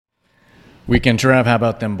Weekend Trav, how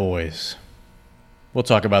about them boys? We'll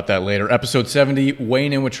talk about that later. Episode 70,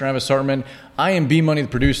 weighing in with Travis Hartman. I am B-Money, the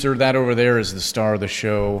producer. That over there is the star of the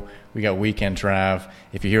show. We got Weekend Trav.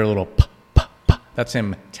 If you hear a little that's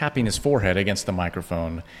him tapping his forehead against the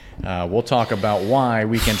microphone. We'll talk about why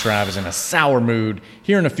Weekend Trav is in a sour mood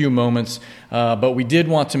here in a few moments. But we did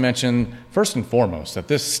want to mention, first and foremost, that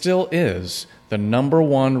this still is the number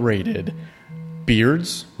one rated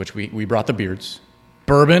beards, which we brought the beards.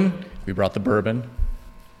 Bourbon, we brought the bourbon.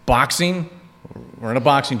 Boxing, we're in a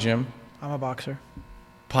boxing gym. I'm a boxer.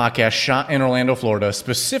 Podcast shot in Orlando, Florida,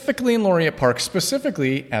 specifically in Laureate Park,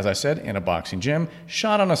 specifically, as I said, in a boxing gym.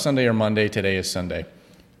 Shot on a Sunday or Monday. Today is Sunday.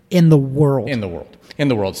 In the world. In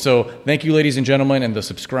the world. So thank you, ladies and gentlemen, and the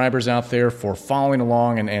subscribers out there for following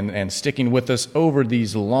along and sticking with us over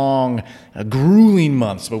these long, grueling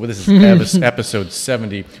months. But this is episode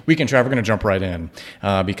 70. Weekend Trav, we're going to jump right in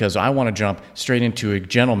because I want to jump straight into a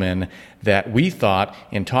gentleman that we thought,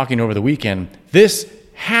 in talking over the weekend, this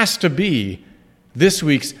has to be this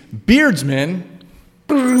week's Beardsman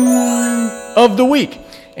of the Week.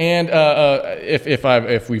 And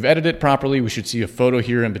if we've edited it properly, we should see a photo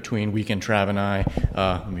here in between Weekend Trav and I.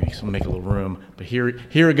 Let me make a little room. But here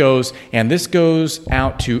it goes. And this goes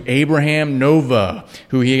out to Abraham Nova,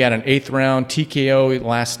 who he got an 8th round TKO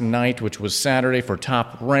last night, which was Saturday, for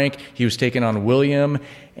top rank. He was taking on William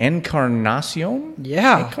Encarnacion.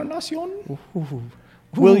 Yeah. Encarnacion?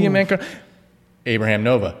 William Encarnacion. Abraham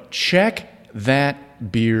Nova. Check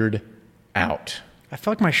that beard out. I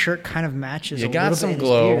feel like my shirt kind of matches. You a got little some bit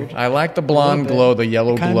glow. I like the blonde glow, the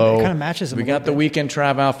yellow glow. It kind of matches. We got the Weekend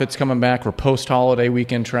Trav outfits coming back. We're post-holiday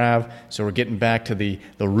Weekend Trav, so we're getting back to the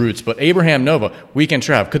roots. But Abraham Nova, Weekend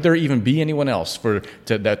Trav, could there even be anyone else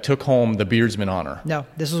that took home the Beardsman honor? No,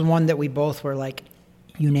 this was one that we both were like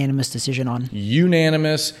unanimous decision on.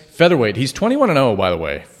 Unanimous featherweight. He's 21-0, by the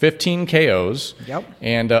way. 15 KOs. Yep.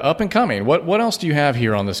 And up and coming. What else do you have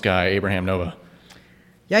here on this guy, Abraham Nova?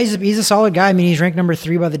 Yeah, he's a solid guy. I mean, he's ranked number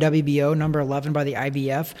 3 by the WBO, number 11 by the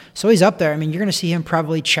IBF. So he's up there. I mean, you're going to see him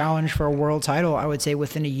probably challenge for a world title, I would say,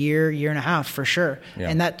 within a year and a half for sure. Yeah.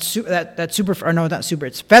 And it's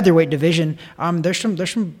featherweight division. There's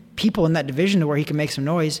some people in that division to where he can make some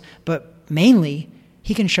noise, but mainly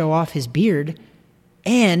he can show off his beard,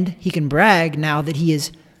 and he can brag now that he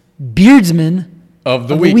is Beardsman of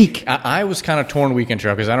the week. I was kind of torn, Weekend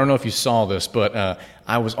Trav, because I don't know if you saw this, but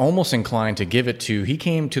I was almost inclined to give it to. He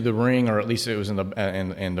came to the ring, or at least it was in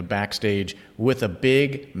the backstage, with a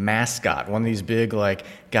big mascot, one of these big like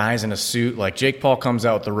guys in a suit, like Jake Paul comes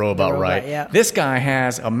out with the robot, right? Yeah. This guy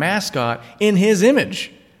has a mascot in his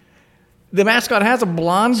image. The mascot has a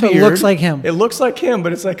blonde beard. So it looks like him. It looks like him,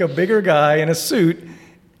 but it's like a bigger guy in a suit.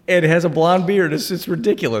 It has a blonde beard. It's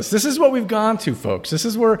ridiculous. This is what we've gone to, folks. This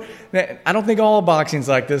is where, I don't think all boxing's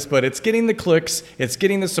like this, but it's getting the clicks, it's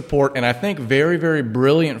getting the support, and I think very, very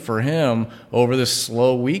brilliant for him over this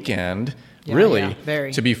slow weekend,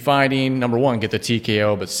 to be fighting, number one, get the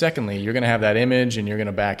TKO, but secondly, you're going to have that image and you're going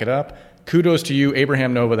to back it up. Kudos to you,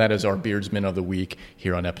 Abraham Nova. That is our Beardsman of the Week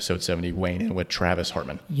here on episode 70, weighing in with Travis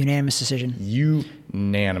Hartman. Unanimous decision.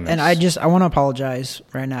 Unanimous. And I want to apologize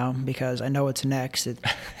right now because I know it's next.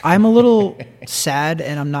 I'm a little sad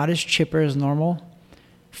and I'm not as chipper as normal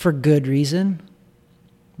for good reason.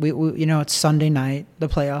 We it's Sunday night. The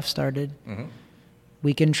playoffs started. Mm-hmm.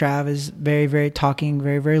 Weekend Trav is very, very talking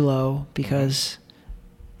very, very low because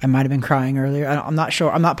I might have been crying earlier. I'm not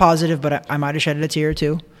sure. I'm not positive, but I might have shedded a tear or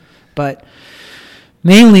two. But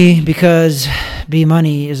mainly because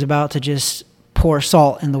B-Money is about to just pour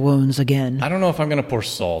salt in the wounds again. I don't know if I'm going to pour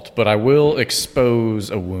salt, but I will expose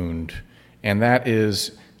a wound. And that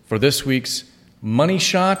is for this week's money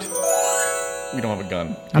shot. We don't have a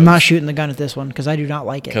gun. I'm not shooting the gun at this one because I do not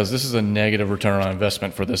like it. Because this is a negative return on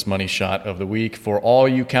investment for this money shot of the week. For all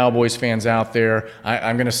you Cowboys fans out there,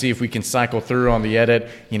 I'm going to see if we can cycle through on the edit,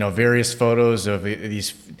 various photos of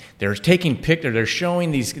these. They're taking pictures. They're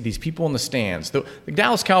showing these people in the stands. The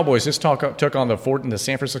Dallas Cowboys just took on the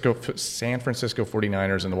San Francisco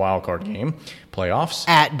 49ers in the wild card game playoffs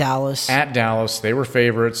at Dallas. At Dallas, they were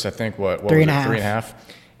favorites. I think what 3.5.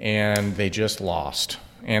 And they just lost.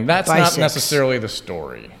 And that's by not 6. necessarily the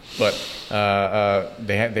story, but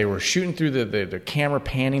they were shooting through the camera,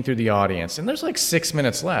 panning through the audience, and there's like 6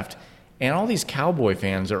 minutes left, and all these Cowboy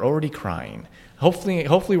fans are already crying.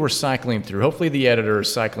 Hopefully we're cycling through. Hopefully the editor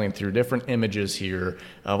is cycling through different images here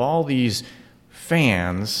of all these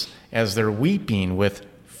fans as they're weeping with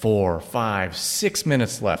 4, 5, 6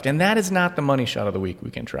 minutes left, and that is not the money shot of the week,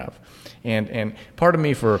 Weekend Trav. And pardon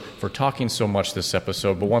me for talking so much this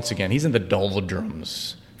episode, but once again, he's in the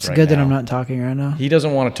doldrums. It's good that I'm not talking right now. He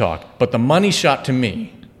doesn't want to talk. But the money shot to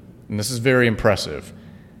me, and this is very impressive.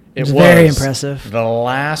 It It's was very impressive. The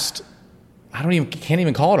last, can't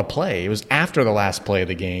even call it a play. It was after the last play of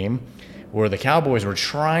the game where the Cowboys were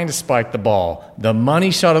trying to spike the ball. The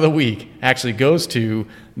money shot of the week actually goes to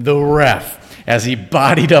the ref as he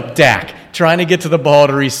bodied up Dak, trying to get to the ball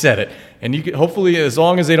to reset it. And you can, hopefully, as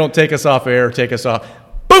long as they don't take us off air,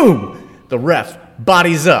 boom, the ref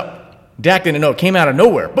bodies up. Dak didn't know. It came out of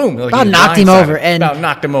nowhere. Boom. Like About knocked him over. And about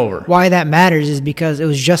knocked him over. Why that matters is because it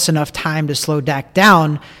was just enough time to slow Dak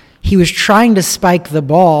down. He was trying to spike the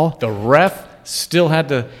ball. The ref still had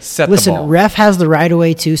to set the ball. Listen, ref has the right of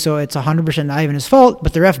way too, so it's 100% not even his fault.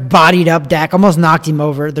 But the ref bodied up Dak, almost knocked him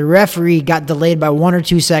over. The referee got delayed by 1 or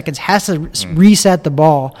 2 seconds, has to reset the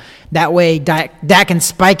ball. That way, Dak can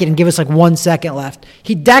spike it and give us like 1 second left.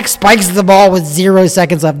 Dak spikes the ball with 0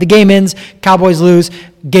 seconds left. The game ends. Cowboys lose.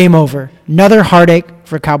 Game over. Another heartache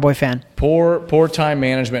for a Cowboy fan. Poor time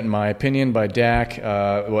management, in my opinion, by Dak.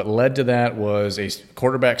 What led to that was a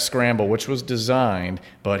quarterback scramble, which was designed,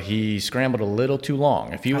 but he scrambled a little too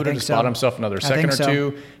long. If he would have just bought himself another second or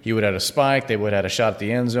two, he would have had a spike. They would have had a shot at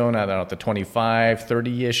the end zone at the 25,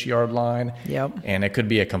 30-ish yard line. Yep. And it could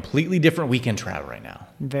be a completely different weekend travel right now.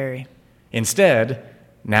 Very. Instead,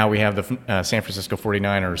 now we have the San Francisco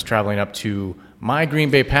 49ers traveling up to my Green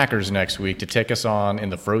Bay Packers next week to take us on in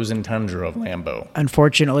the frozen tundra of Lambeau.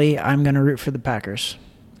 Unfortunately, I'm going to root for the Packers.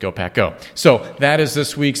 Go Pack, go. So that is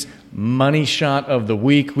this week's money shot of the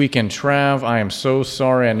week. Weekend Trav, I am so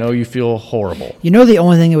sorry. I know you feel horrible. You know the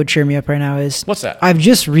only thing that would cheer me up right now is... What's that? I've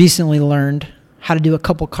just recently learned how to do a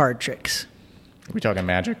couple card tricks. Are we talking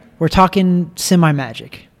magic? We're talking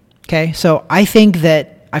semi-magic. Okay? So I think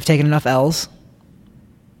that I've taken enough L's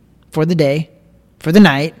for the day, for the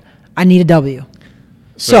night. I need a W.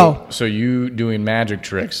 So you doing magic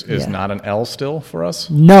tricks is not an L still for us?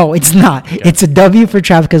 No, it's not. Okay. It's a W for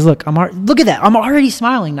Trav because look at that. I'm already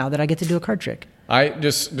smiling now that I get to do a card trick. I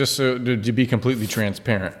just so to be completely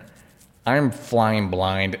transparent, I'm flying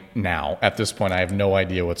blind now. At this point, I have no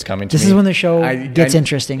idea what's coming to me. This is when the show gets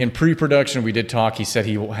interesting. In pre-production, we did talk. He said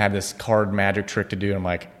he had this card magic trick to do. And I'm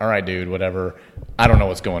like, all right, dude, whatever. I don't know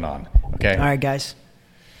what's going on. Okay. All right, guys.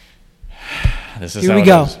 This is Here how we it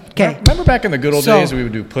go. is. Okay. Remember back in the good old days, we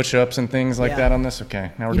would do push-ups and things like that on this.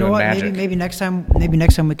 Okay. Now we're doing magic. Maybe next time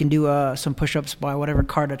we can do some push-ups by whatever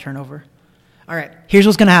card I turn over. All right. Here's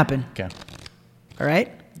what's gonna happen. Okay. All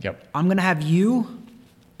right. Yep. I'm gonna have you.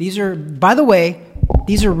 These are, by the way,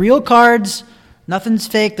 these are real cards. Nothing's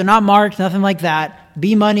fake. They're not marked. Nothing like that.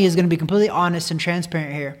 B Money is gonna be completely honest and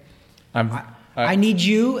transparent here. I need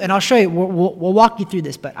you, and I'll show you. We'll walk you through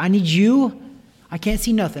this, but I need you. I can't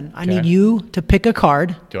see nothing. I need you to pick a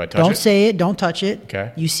card. Do I touch it? Don't say it. Don't touch it.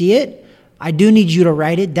 Okay. You see it? I do need you to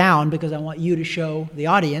write it down because I want you to show the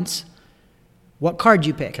audience what card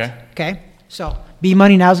you picked. Okay. Okay? So, B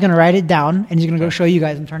Money now is going to write it down, and he's going to go show you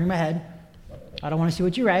guys. I'm turning my head. I don't want to see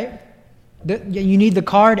what you write. You need the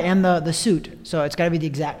card and the suit, so it's got to be the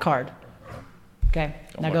exact card. Okay.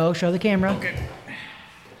 Now go show the camera. Okay.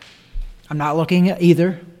 I'm not looking at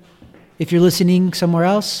either. If you're listening somewhere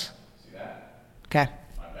else. Okay.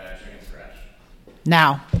 My bad, chicken scratch.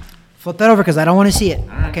 Now, flip that over because I don't want to see it.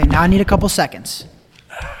 Okay, now I need a couple seconds.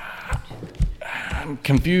 I'm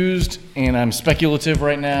confused and I'm speculative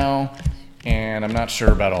right now, and I'm not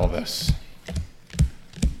sure about all this.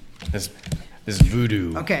 This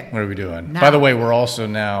voodoo. Okay. What are we doing? Now- By the way, we're also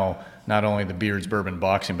now not only the Beards Bourbon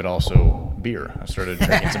Boxing, but also beer. I started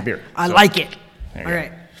drinking some beer. I like it. There you All go.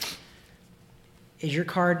 right. Is your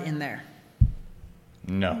card in there?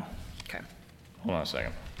 No. Okay. Hold on a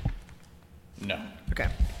second. No. Okay.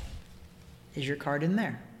 Is your card in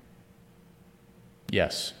there?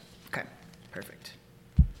 Yes. Okay. Perfect.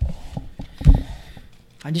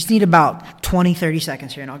 I just need about 20, 30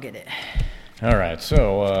 seconds here and I'll get it. All right.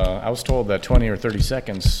 So I was told that 20 or 30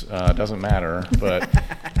 seconds doesn't matter, but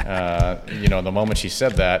the moment she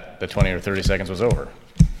said that, the 20 or 30 seconds was over.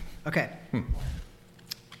 Okay.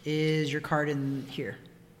 Is your card in here?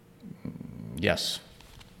 Yes.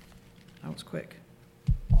 That was quick.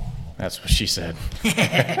 That's what she said.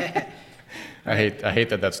 I hate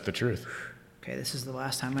that that's the truth. Okay, this is the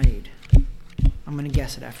last time I need. I'm going to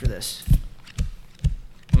guess it after this.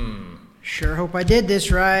 Sure hope I did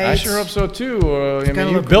this right. I sure hope so too.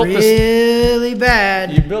 You built really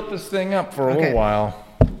bad. You built this thing up for a little while.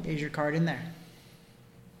 Is your card in there?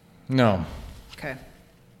 No. Okay.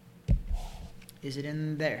 Is it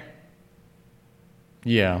in there?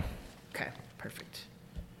 Yeah. Okay, perfect.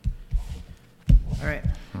 All right.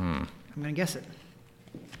 I'm going to guess it.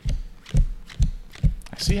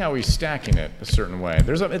 I see how he's stacking it a certain way.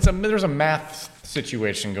 There's a math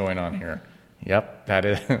situation going on here. Yep, that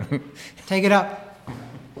is. Take it up.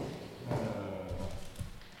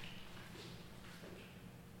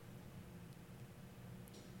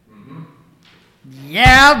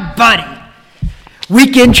 Yeah, buddy.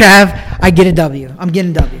 Weekend, Trav. I get a W. I'm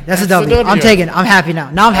getting a W. That's a W. I'm taking it. I'm happy now.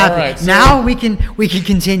 Now I'm happy. Right, so now we can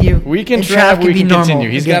continue. Weekend, Trav. We can continue.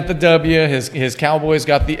 He's got the W. His Cowboys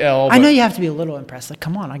got the L. I know you have to be a little impressed. Like,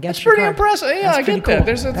 come on. I guess it's pretty impressive. Yeah, I get that. Cool.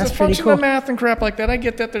 There's a function of math and crap like that. I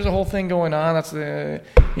get that. There's a whole thing going on. That's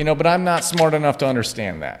but I'm not smart enough to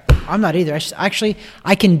understand that. I'm not either.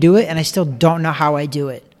 I can do it, and I still don't know how I do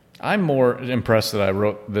it. I'm more impressed that I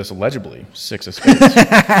wrote this legibly, 6 of spades.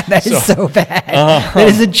 That is so bad. That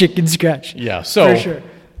is a chicken scratch. Yeah, so for sure.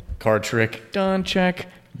 Card trick, done, check.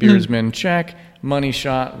 Beersman, check. Money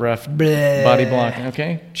shot, ref, Bleh. Body block,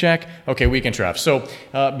 okay, check. Okay, weekend draft. So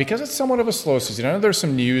because it's somewhat of a slow season, I know there's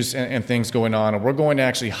some news and things going on, and we're going to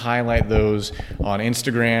actually highlight those on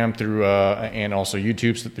Instagram through and also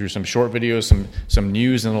YouTube through some short videos, some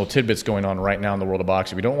news and little tidbits going on right now in the world of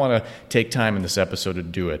boxing. We don't want to take time in this episode to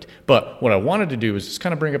do it. But what I wanted to do is just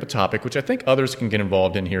kind of bring up a topic, which I think others can get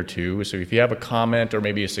involved in here too. So if you have a comment or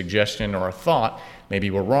maybe a suggestion or a thought, maybe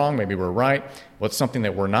we're wrong, maybe we're right, what's something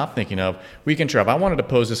that we're not thinking of, we can try. I wanted to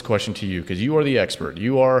pose this question to you because you are the expert.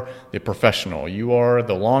 You are the professional. You are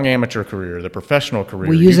the long amateur career, the professional career.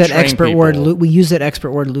 We use that expert word. We use that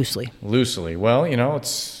expert word loosely. Loosely. Well,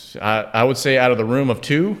 it's. I would say out of the room of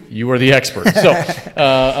two, you are the expert.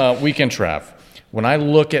 So, weekend Trav. When I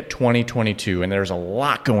look at 2022, and there's a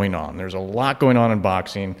lot going on. There's a lot going on in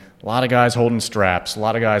boxing. A lot of guys holding straps. A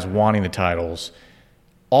lot of guys wanting the titles.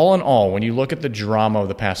 All in all, when you look at the drama of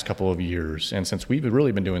the past couple of years, and since we've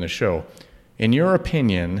really been doing the show, in your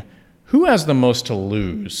opinion, who has the most to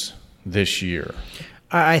lose this year?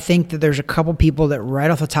 I think that there's a couple people that right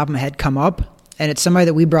off the top of my head come up, and it's somebody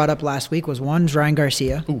that we brought up last week. One's Ryan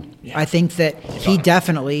Garcia. Ooh, yeah. I think that he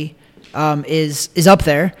definitely is up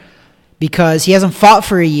there because he hasn't fought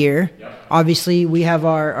for a year. Yep. Obviously, we have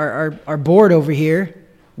our board over here,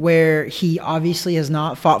 where he obviously has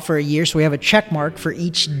not fought for a year. So we have a check mark for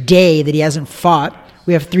each day that he hasn't fought.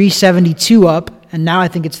 We have 372 up, and now I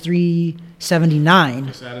think it's 379.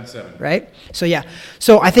 Just added 7. Right? So, yeah.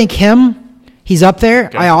 So I think he's up there.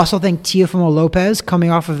 Okay. I also think Teofimo Lopez coming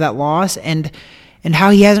off of that loss and how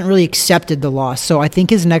he hasn't really accepted the loss. So I think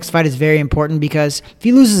his next fight is very important because if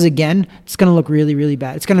he loses again, it's going to look really, really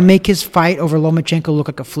bad. It's going to make his fight over Lomachenko look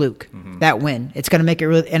like a fluke, that win. It's going to make it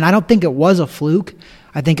really – and I don't think it was a fluke.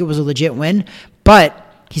 I think it was a legit win, but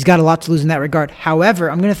he's got a lot to lose in that regard.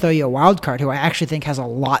 However, I'm going to throw you a wild card who I actually think has a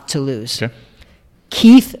lot to lose. Okay.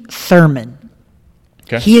 Keith Thurman.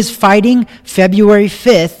 Okay. He is fighting February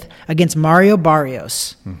 5th against Mario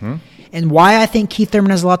Barrios. Mm-hmm. And why I think Keith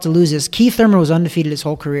Thurman has a lot to lose is Keith Thurman was undefeated his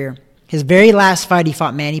whole career. His very last fight, he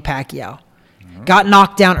fought Manny Pacquiao. Mm-hmm. Got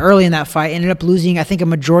knocked down early in that fight, ended up losing, I think, a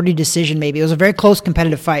majority decision maybe. It was a very close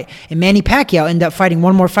competitive fight. And Manny Pacquiao ended up fighting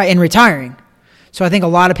one more fight and retiring. So I think a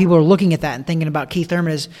lot of people are looking at that and thinking about Keith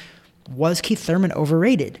Thurman as, was Keith Thurman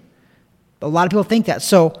overrated? A lot of people think that.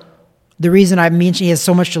 So the reason I mentioned he has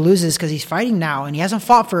so much to lose is because he's fighting now, and he hasn't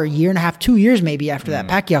fought for a year and a half, 2 years maybe after that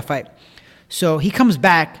Pacquiao fight. So he comes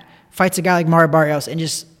back, fights a guy like Mario Barrios, and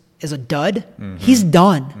just is a dud. Mm-hmm. He's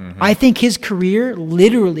done. Mm-hmm. I think his career,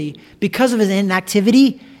 literally, because of his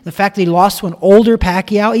inactivity, the fact that he lost to an older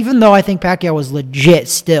Pacquiao, even though I think Pacquiao was legit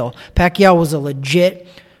still. Pacquiao was a legit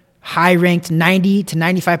high-ranked 90 to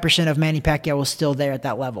 95% of Manny Pacquiao was still there at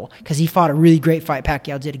that level because he fought a really great fight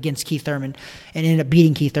Pacquiao did against Keith Thurman and ended up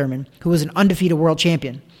beating Keith Thurman, who was an undefeated world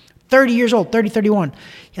champion. 30 years old, 31.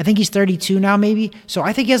 I think he's 32 now maybe. So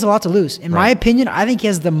I think he has a lot to lose. In my opinion, I think he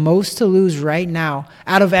has the most to lose right now.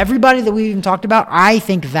 Out of everybody that we've even talked about, I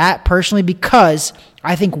think that personally because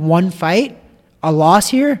I think one fight, a loss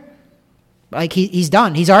here, like he's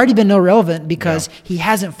done. He's already been irrelevant because he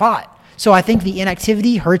hasn't fought. So I think the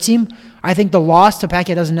inactivity hurts him. I think the loss to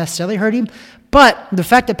Pacquiao doesn't necessarily hurt him. But the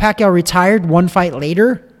fact that Pacquiao retired one fight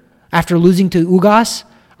later after losing to Ugas,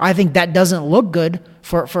 I think that doesn't look good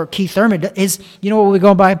for Keith Thurman. You know what we're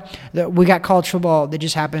going by? We got college football that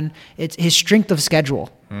just happened. It's his strength of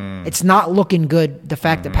schedule. It's not looking good, the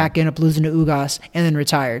fact that Pacquiao ended up losing to Ugas and then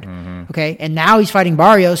retired. Okay, and now he's fighting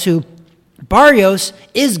Barrios, who Barrios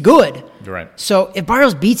is good. Right. So if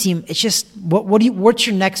Barrios beats him, it's just what's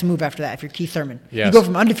your next move after that? If you're Keith Thurman, yes. You go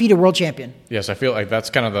from undefeated world champion. Yes, I feel like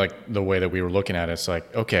that's kind of like the way that we were looking at it. It's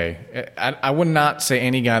like, okay, I would not say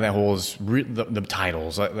any guy that holds the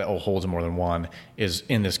titles that holds more than one is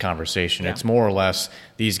in this conversation. Yeah. It's more or less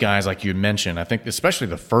these guys, like you mentioned. I think especially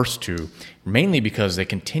the first two, mainly because they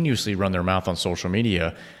continuously run their mouth on social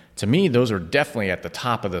media. To me, those are definitely at the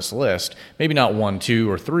top of this list. Maybe not 1,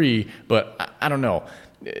 2, or 3, but I don't know.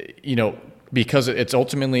 Because it's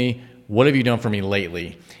ultimately what have you done for me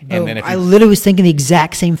lately? And then if I literally was thinking the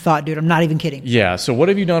exact same thought, dude. I'm not even kidding. Yeah, so what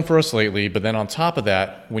have you done for us lately? But then on top of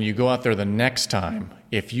that, when you go out there the next time,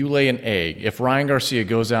 if you lay an egg, if Ryan Garcia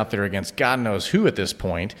goes out there against God knows who at this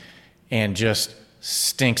point and just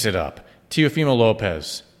stinks it up, Teofimo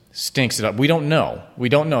Lopez stinks it up. We don't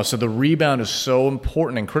know. So the rebound is so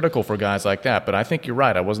important and critical for guys like that. But I think you're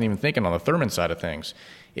right. I wasn't even thinking on the Thurman side of things.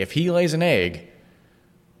 If he lays an egg,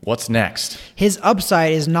 what's next? His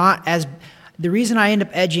upside is not as... The reason I end up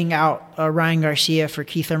edging out Ryan Garcia for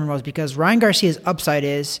Keith Thurman was because Ryan Garcia's upside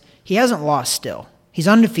is he hasn't lost still. He's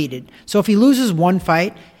undefeated. So if he loses one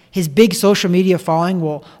fight, his big social media following,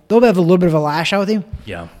 they'll have a little bit of a lash out with him.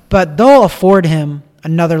 Yeah. But they'll afford him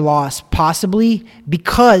another loss, possibly,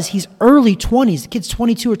 because he's early 20s. The kid's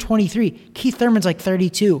 22 or 23. Keith Thurman's like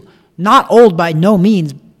 32. Not old by no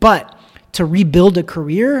means, but to rebuild a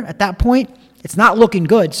career at that point, it's not looking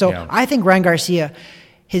good. So yeah. I think Ryan Garcia...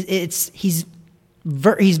 He's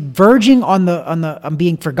verging on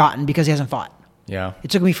being forgotten because he hasn't fought. Yeah. It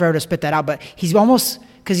took me forever to spit that out, but he's almost,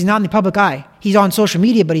 because he's not in the public eye. He's on social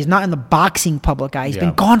media, but he's not in the boxing public eye. He's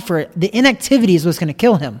been gone for it. The inactivity is what's going to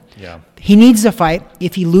kill him. Yeah. He needs to fight.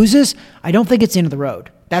 If he loses, I don't think it's the end of the road.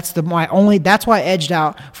 That's why I edged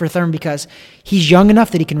out for Thurman, because he's young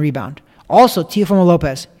enough that he can rebound. Also, Teofimo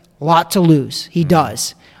Lopez, a lot to lose. He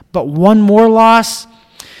does. But one more loss,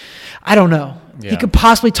 I don't know. Yeah. He could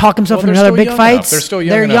possibly talk himself into another big fights. They're still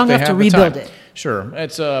young enough to rebuild it. Sure.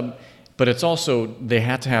 It's but it's also they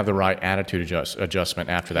had to have the right attitude adjustment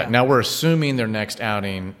after that. Yeah. Now we're assuming their next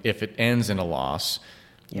outing, if it ends in a loss,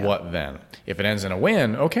 what then? If it ends in a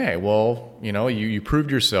win, okay, well, you proved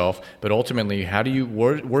yourself, but ultimately,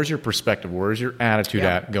 where's your perspective? Where's your attitude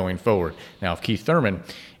at going forward? Now, if Keith Thurman,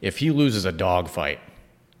 if he loses a dogfight,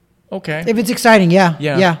 okay. If it's exciting,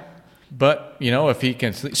 yeah. But, if he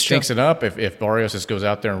stinks it up, if Barrios just goes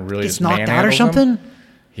out there and really gets knocked out or something?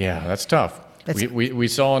 Yeah, that's tough. We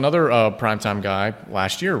saw another primetime guy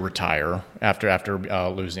last year retire after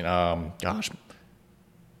losing.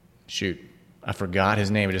 Shoot. I forgot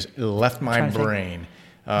his name. It just left my brain.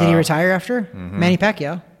 Did he retire after? Mm-hmm. Manny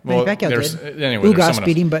Pacquiao. Manny Pacquiao did. Anyway, Ugas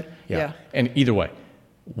beat him, but yeah. And either way,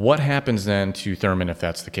 what happens then to Thurman if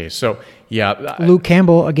that's the case? So, Luke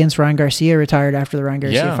Campbell against Ryan Garcia retired after the Ryan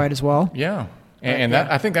Garcia fight as well. Yeah. And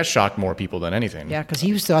I think that shocked more people than anything. Yeah, because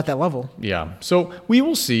he was still at that level. Yeah. So we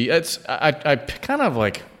will see. I kind of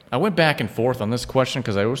I went back and forth on this question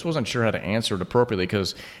because I just wasn't sure how to answer it appropriately,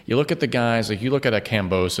 because you look at the guys, like you look at a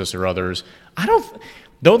Kambosos or others,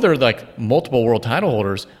 though they're like multiple world title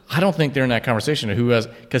holders, I don't think they're in that conversation of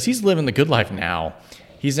because he's living the good life now.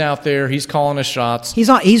 He's out there. He's calling his shots.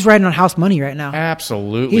 He's riding on house money right now.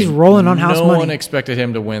 Absolutely. He's rolling on house money. No one expected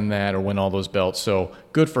him to win that or win all those belts. So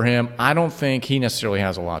good for him. I don't think he necessarily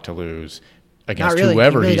has a lot to lose against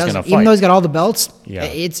whoever he's going to fight. Even though he's got all the belts,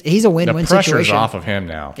 he's a win-win situation. The pressure's off of him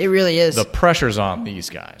now. It really is. The pressure's on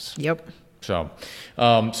these guys. Yep. So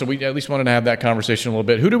we at least wanted to have that conversation a little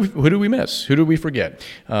bit. Who do we miss? Who do we forget?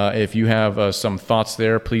 If you have some thoughts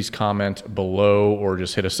there, please comment below or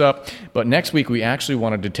just hit us up. But next week, we actually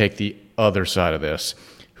wanted to take the other side of this.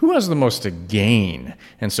 Who has the most to gain?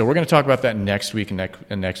 And so we're going to talk about that next week in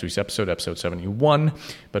next week's episode 71.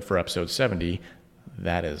 But for episode 70,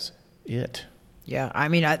 that is it. Yeah, I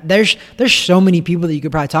mean, there's so many people that you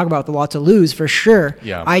could probably talk about with a lot to lose for sure.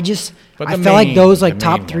 Yeah. I feel like those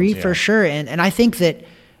top three for sure, and I think that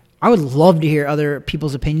I would love to hear other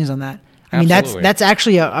people's opinions on that. I mean, that's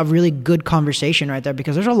actually a really good conversation right there,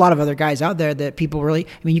 because there's a lot of other guys out there that people really. I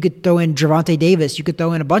mean, you could throw in Gervonta Davis, you could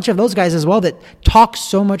throw in a bunch of those guys as well that talk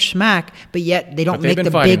so much smack, but yet they don't make the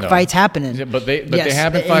big fights happening. But they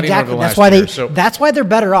have been fighting over the last year. That's why they're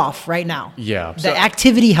better off right now. Yeah, the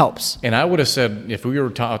activity helps. And I would have said, if we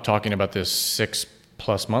were talking about this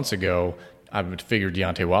 6+ months ago, I would figure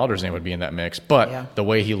Deontay Wilder's name would be in that mix. But the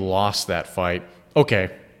way he lost that fight,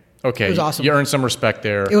 okay, it was awesome. You earned some respect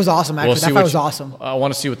there. It was awesome, actually. That fight was awesome. I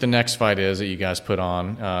want to see what the next fight is that you guys put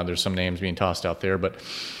on. There's some names being tossed out there, but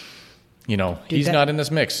he's not in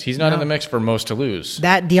this mix. He's not in the mix for most to lose.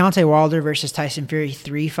 That Deontay Wilder versus Tyson Fury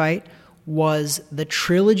 3 fight was the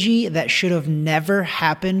trilogy that should have never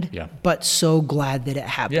happened, but so glad that it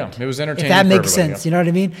happened. Yeah, it was entertaining. If that makes sense, you know what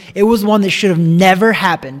I mean? It was one that should have never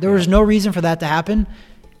happened. There was no reason for that to happen,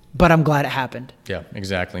 but I'm glad it happened. Yeah,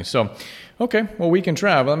 exactly. So, okay, well, Week in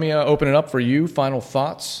Trav. Let me open it up for you. Final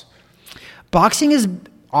thoughts? Boxing is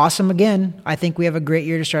awesome again. I think we have a great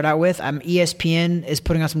year to start out with. ESPN is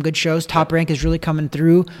putting on some good shows. Top Rank is really coming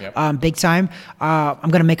through big time. I'm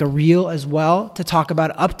going to make a reel as well to talk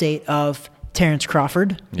about an update of Terrence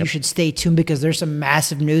Crawford. Yep. You should stay tuned because there's some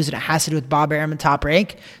massive news and it has to do with Bob Arum and Top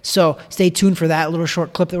Rank. So stay tuned for that little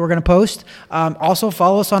short clip that we're going to post. Also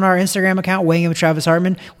follow us on our Instagram account, Weighing In with Travis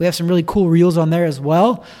Hartman. We have some really cool reels on there as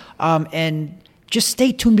well. And just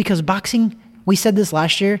stay tuned because boxing, we said this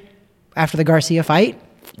last year after the Garcia fight.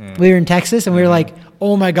 We were in Texas and we were like,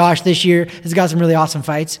 oh my gosh, this year has got some really awesome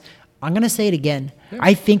fights. I'm going to say it again. Yeah.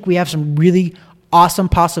 I think we have some really awesome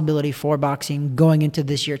possibility for boxing going into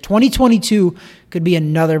this year. 2022 could be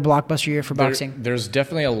another blockbuster year for boxing. There's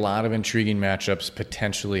definitely a lot of intriguing matchups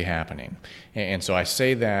potentially happening. And so I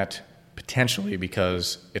say that potentially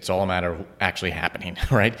because it's all a matter of actually happening,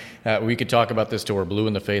 right? We could talk about this till we're blue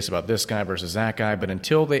in the face about this guy versus that guy, but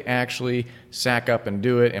until they actually sack up and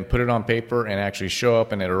do it and put it on paper and actually show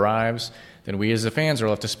up and it arrives, then we as the fans are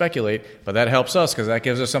left to speculate, but that helps us because that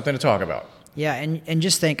gives us something to talk about. Yeah, and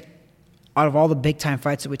just think, out of all the big-time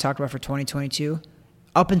fights that we talked about for 2022,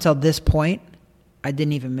 up until this point, I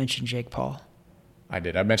didn't even mention Jake Paul. I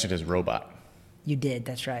did. I mentioned his robot. You did,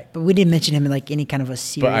 that's right. But we didn't mention him in like any kind of a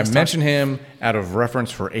serious But I mentioned him out of reference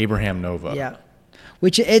for Abraham Nova. Yeah.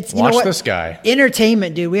 Which it's, you Watch know what? This guy.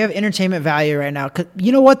 Entertainment, dude. We have entertainment value right now.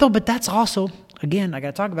 You know what, though? But that's also, again, I got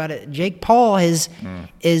to talk about it. Jake Paul is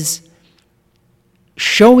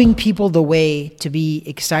showing people the way to be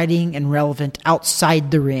exciting and relevant outside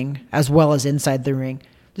the ring as well as inside the ring.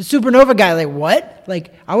 The Supernova guy, like, what?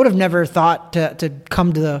 Like, I would have never thought to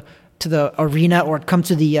come to the arena or come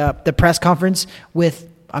to the press conference with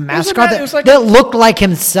a mascot that looked like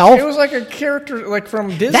himself. It was like a character like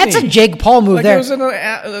from Disney. That's a Jake Paul move. Like there. It was in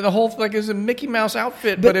it was a Mickey Mouse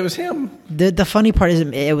outfit, but it was him. The funny part is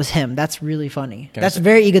it was him. That's really funny. That's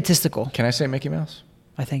very egotistical. Can I say Mickey Mouse?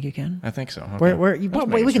 I think you can. I think so. Okay.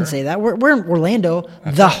 We can say that. We're in Orlando,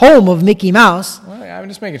 the home of Mickey Mouse. Well, I'm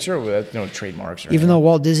just making sure with no trademarks. Even though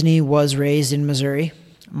Walt Disney was raised in Missouri,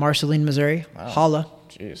 Marceline, Missouri. Wow. Holla.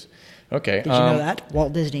 Jeez. Okay. Did you know that?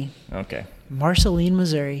 Walt Disney. Okay. Marceline,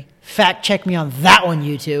 Missouri. Fact check me on that one,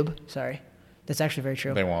 YouTube. Sorry. That's actually very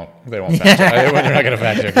true. They won't fact check. They're not going to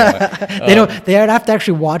fact check that. They don't. They would have to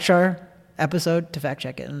actually watch our episode to fact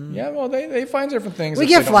check it. Yeah, well, they find different things. We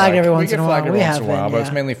get flagged every once in a while. But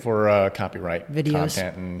it's mainly for copyright videos.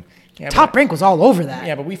 Content. And Top Rank was all over that.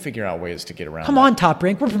 Yeah, but we figure out ways to get around. Come on, Top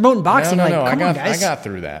Rank. We're promoting boxing. No, come on, guys. I got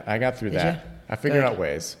through that. Did you? I figured out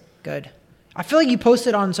ways. Good. I feel like you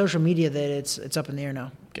posted on social media that it's up in the air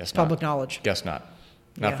now. Guess not. Public knowledge. Guess not.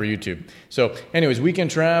 Not for YouTube. So, anyways, Weekend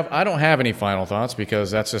Trav, I don't have any final thoughts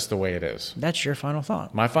because that's just the way it is. That's your final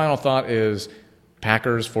thought. My final thought is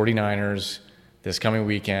Packers, 49ers this coming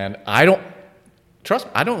weekend. I don't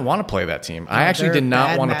want to play that team. I actually did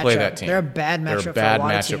not want to play that team. They're a bad matchup. They're a bad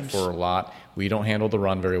matchup for a lot. We don't handle the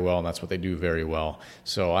run very well, and that's what they do very well.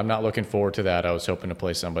 So I'm not looking forward to that. I was hoping to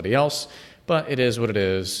play somebody else, but it is what it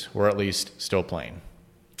is. We're at least still playing.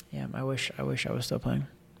 Yeah, I wish I was still playing.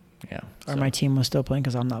 Yeah. Or my team was still playing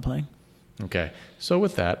because I'm not playing. Okay. So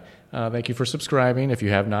with that, thank you for subscribing. If you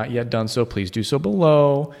have not yet done so, please do so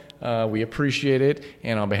below. We appreciate it.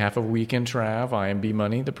 And on behalf of Weekend Trav, I am B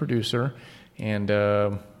Money, the producer.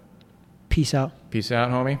 And peace out. Peace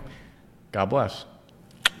out, homie. God bless.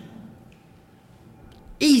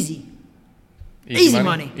 Easy Money.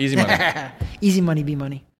 money. Easy money. Easy money, B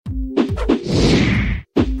Money.